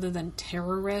guys other than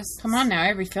terrorists. Come on now,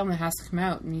 every film that has to come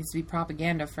out needs to be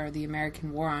propaganda for the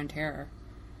American war on terror.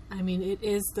 I mean, it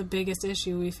is the biggest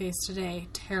issue we face today.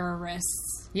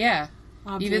 Terrorists. Yeah.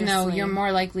 Obviously. Even though you're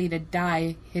more likely to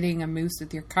die hitting a moose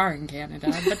with your car in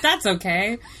Canada. But that's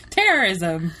okay.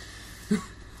 Terrorism.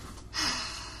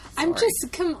 I'm just,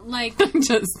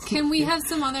 can we have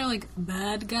some other, like,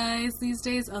 bad guys these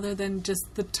days other than just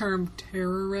the term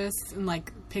terrorists and,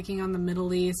 like, picking on the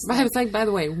Middle East? I was like, by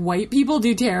the way, white people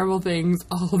do terrible things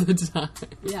all the time.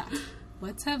 Yeah.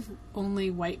 Let's have only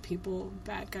white people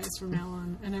bad guys from now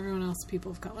on and everyone else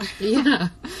people of color. Yeah.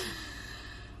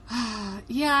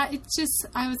 Yeah, it's just,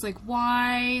 I was like,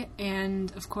 why?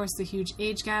 And, of course, the huge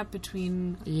age gap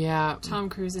between Tom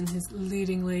Cruise and his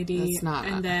leading lady.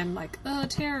 And then, like, oh,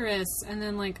 terrorists. And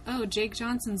then, like, oh, Jake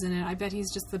Johnson's in it. I bet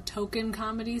he's just the token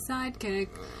comedy sidekick.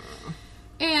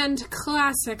 And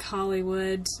classic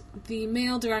Hollywood. The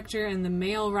male director and the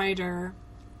male writer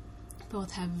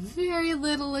both have very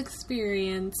little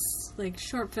experience. Like,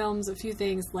 short films, a few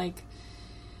things, like...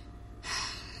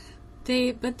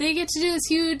 They get to do this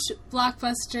huge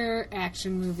blockbuster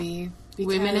action movie.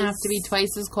 Women have to be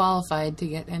twice as qualified to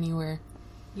get anywhere.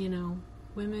 You know,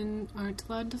 women aren't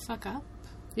allowed to fuck up.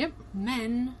 Yep.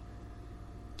 Men,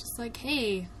 just like,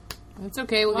 hey, that's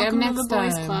okay. We'll get them next time. Welcome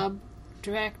to the boys' club.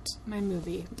 Direct my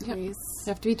movie, please. Yep. You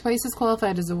have to be twice as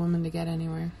qualified as a woman to get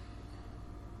anywhere.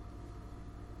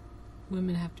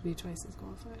 Women have to be twice as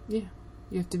qualified. Yeah,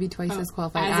 you have to be twice as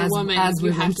qualified as a woman. As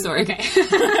women, sorry. Okay.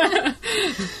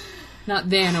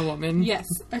 Not than a woman. Yes.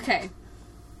 Okay.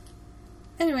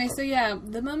 Anyway, so yeah,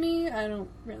 The Mummy, I don't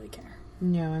really care.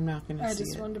 No, I'm not going to see it. I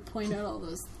just wanted to point out all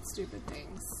those stupid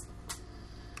things.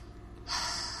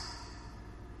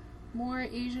 More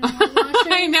Asian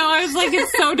whitewashing? I know, I was like,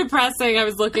 it's so depressing. I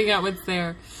was looking at what's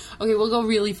there. Okay, we'll go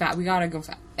really fast. We gotta go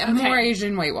fast. Okay. More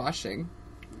Asian whitewashing.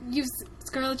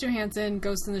 Scarlett Johansson,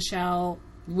 Ghost in the Shell.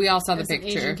 We all saw the as an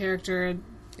picture. Asian character.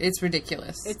 It's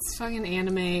ridiculous. It's fucking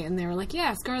anime, and they were like,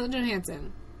 yeah, Scarlett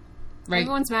Johansson. Right.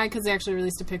 Everyone's mad because they actually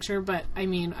released a picture, but I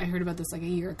mean, I heard about this like a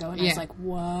year ago, and I was like,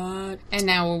 what? And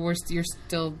now you're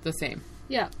still the same.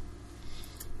 Yeah.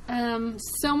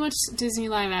 So much Disney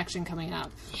live action coming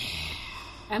up.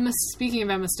 Speaking of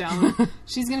Emma Stone,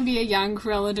 she's going to be a young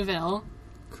Cruella de Vil.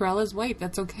 Cruella's white.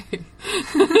 That's okay.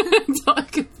 That's all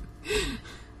I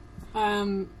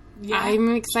can... Yeah.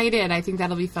 I'm excited. I think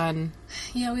that'll be fun.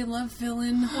 Yeah, we love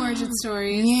villain origin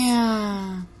stories.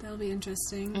 Yeah. That'll be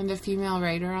interesting. And a female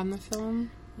writer on the film.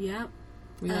 Yeah.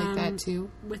 We like that too.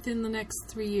 Within the next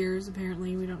 3 years,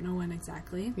 apparently. We don't know when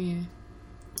exactly. Yeah.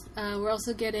 We're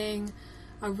also getting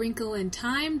A Wrinkle in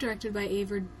Time, directed by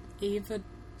Ava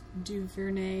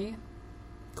DuVernay.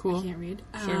 Cool. I can't read.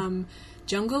 Sure.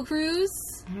 Jungle Cruise,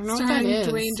 I don't know starring what that is.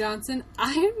 Dwayne Johnson.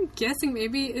 I'm guessing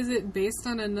maybe is it based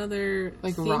on another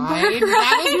Like theme ride? park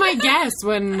That was my guess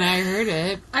when I heard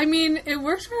it. I mean, it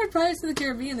worked for Pirates of the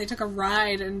Caribbean. They took a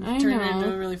ride and I turned it know.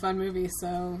 into a really fun movie.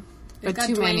 So, But got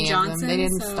too Dwayne many Johnson, of them. They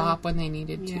didn't so- stop when they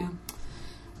needed to. Yeah.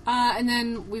 And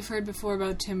then we've heard before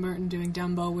about Tim Burton doing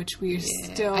Dumbo, which we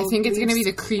still. I think it's going to be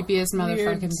the weird- creepiest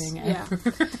motherfucking thing yeah.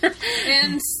 ever.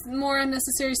 And more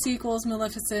unnecessary sequels: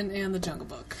 Maleficent and The Jungle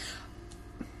Book.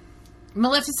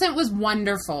 Maleficent was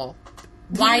wonderful.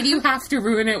 Why do you have to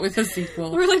ruin it with a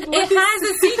sequel? We're like, what it has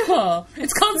a sequel.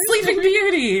 It's called Sleeping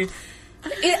Beauty.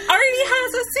 It already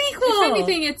has a sequel. If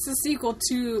anything, it's a sequel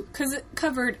to because it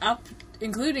covered up,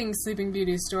 including Sleeping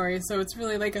Beauty's story. So it's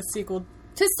really like a sequel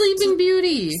to Sleeping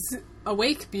Beauty.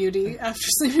 Awake Beauty. After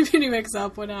Sleeping Beauty wakes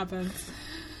up, what happens?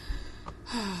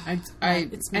 It's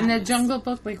madness. and the Jungle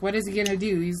Book, like, what is he gonna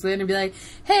do? He's gonna be like,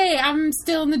 "Hey, I'm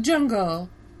still in the jungle."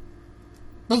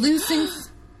 Losing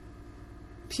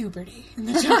Puberty in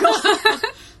the jungle.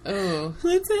 Oh,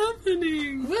 What's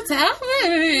happening? what's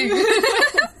happening?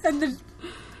 And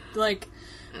the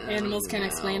animals can't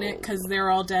explain it because they're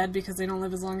all dead because they don't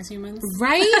live as long as humans.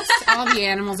 Right? All the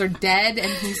animals are dead, and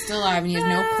he's still alive, and he has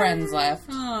no friends left.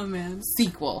 Oh man,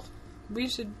 Sequel. we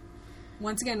should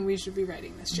be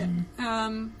writing this shit.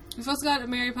 We've also got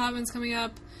Mary Poppins coming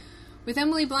up with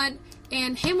Emily Blunt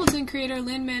and Hamilton creator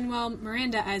Lin-Manuel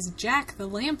Miranda as Jack the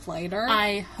Lamplighter.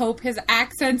 I hope his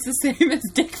accent's the same as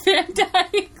Dick Van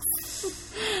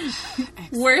Dyke's.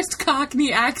 Worst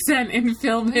Cockney accent in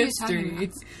film What are you history.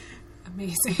 talking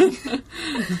Amazing.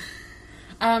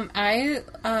 I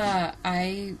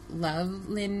love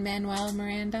Lin-Manuel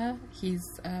Miranda. He's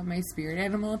my spirit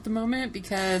animal at the moment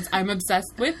because I'm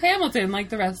obsessed with Hamilton like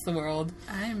the rest of the world.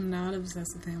 I'm not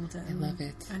obsessed with Hamilton. I love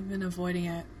it. I've been avoiding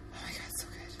it Oh my god, so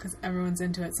good. because everyone's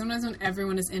into it. Sometimes when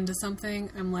everyone is into something,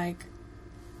 I'm like,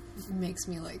 it makes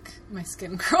me like my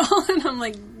skin crawl, and I'm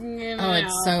like,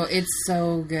 Oh, it's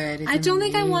so good. It's I don't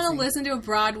think I want to amazing. listen to a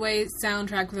Broadway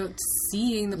soundtrack without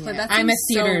seeing the play. Yeah. That I'm a seems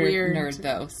theater so weird. nerd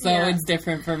though, so Yeah. it's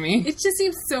different for me. It just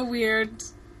seems so weird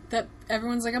that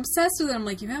everyone's like obsessed with it. I'm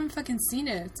like, you haven't fucking seen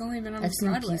it. It's only been on I've seen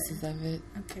Broadway. pieces of it.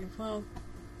 Okay, well,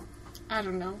 I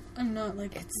don't know. I'm not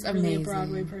like It's really amazing. a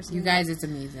Broadway person. You guys, it's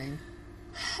amazing.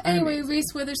 Anyway, Amazing.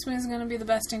 Reese Witherspoon is going to be the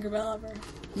best Tinkerbell ever.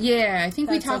 Yeah, I think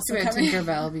we That's talked also about coming.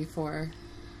 Tinkerbell before.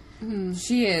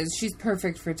 She is. She's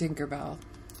perfect for Tinkerbell.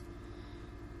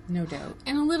 No doubt.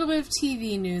 And a little bit of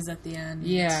TV news at the end.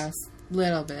 Yes,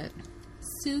 little bit.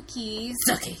 Suki.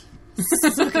 Suki.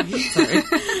 Sorry.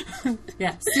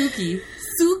 Yeah, Suki.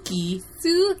 Suki.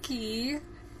 Suki.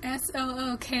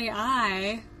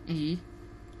 Sooki. E.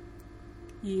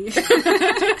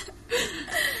 Yeah.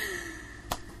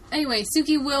 Anyway,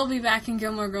 Suki will be back in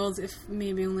Gilmore Girls, if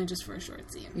maybe only just for a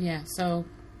short scene. Yeah, so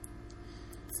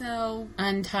So,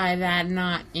 untie that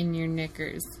knot in your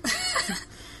knickers.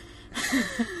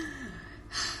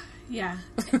 yeah.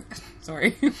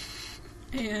 Sorry.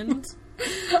 And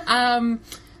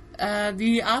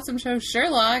the awesome show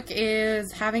Sherlock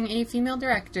is having a female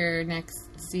director next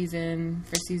season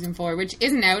for season 4, which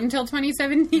isn't out until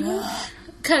 2017.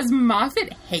 Because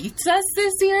Moffat hates us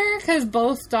this year, because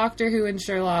both Doctor Who and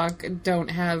Sherlock don't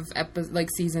have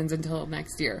seasons until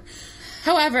next year.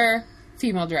 However,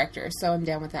 female director, so I'm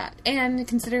down with that. And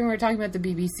considering we're talking about the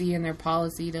BBC and their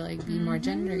policy to be more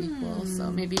gender equal, so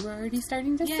maybe we're already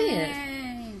starting to see it.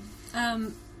 Yay!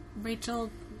 Rachel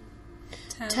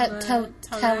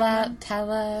Teleblay.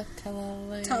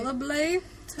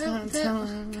 God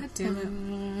damn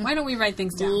it. Why don't we write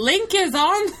things down? Link is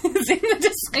on is in the description.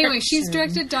 Anyway, she's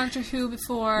directed Doctor Who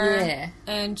before. Yeah.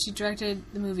 And she directed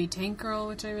the movie Tank Girl,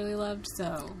 which I really loved,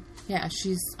 so... Yeah,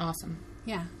 she's awesome.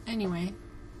 Yeah, anyway.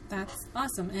 that's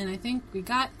awesome. And I think we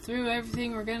got through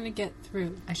everything we're going to get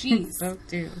through. I think so,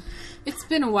 too. It's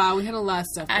been a while. We had a lot of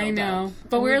stuff. I know. Up.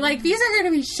 But we're like, these are going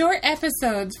to be short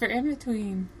episodes for in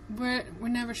between. We're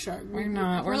never short. We're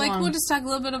not. We're like, we'll just talk a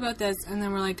little bit about this. And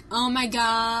then we're like, oh my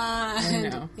God. I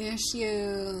know.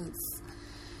 Issues.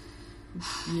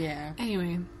 Yeah.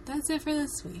 Anyway, that's it for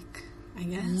this week, I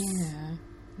guess. Yeah.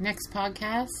 Next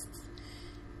podcast.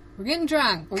 We're getting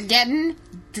drunk. We're getting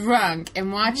drunk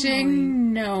and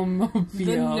watching Gnome-mobile.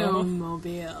 The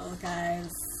Gnome-mobile,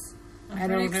 guys. I'm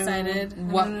pretty excited. I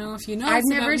don't know if you know. I've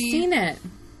never seen it.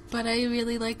 But I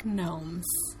really like gnomes.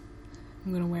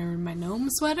 I'm going to wear my gnome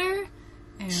sweater.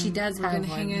 And she does have one. We're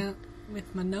going to hang out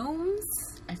with my gnomes.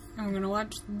 And we're going to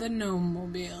watch the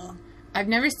Gnome-mobile. I've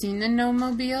never seen the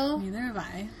Gnome-mobile. Neither have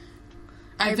I.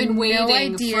 I've been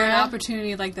waiting for an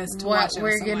opportunity like this to watch it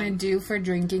with someone. What we're going to do for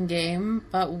drinking game,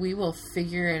 but we will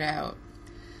figure it out.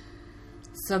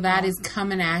 So that is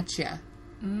coming at you.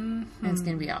 Mm-hmm. And it's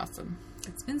going to be awesome.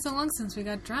 It's been so long since we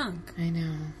got drunk. I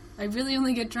know. I really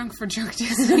only get drunk for Drunk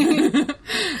Disney.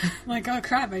 Like, oh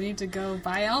crap, I need to go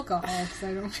buy alcohol because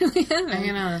I don't really have it. I'm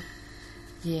going to...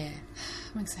 Yeah.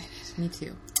 I'm excited. Me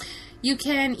too. You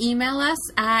can email us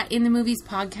at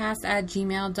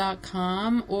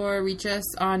inthemoviespodcast@gmail.com or reach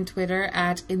us on Twitter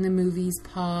at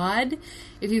inthemoviespod.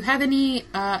 If you have any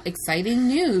exciting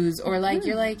news or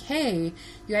you're like, hey,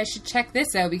 you guys should check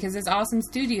this out because this awesome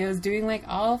studio is doing like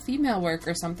all female work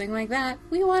or something like that,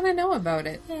 we want to know about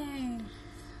it. Yay.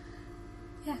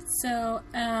 Yeah, so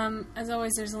as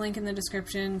always, there's a link in the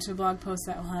description to a blog post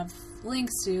that will have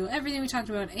links to everything we talked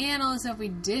about and all the stuff we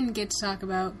didn't get to talk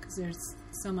about because there's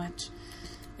so much.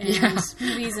 And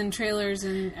movies and trailers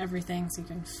and everything, so you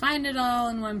can find it all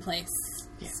in one place.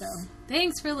 Yes. So,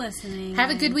 thanks for listening. Have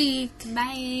a good week.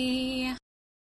 Bye.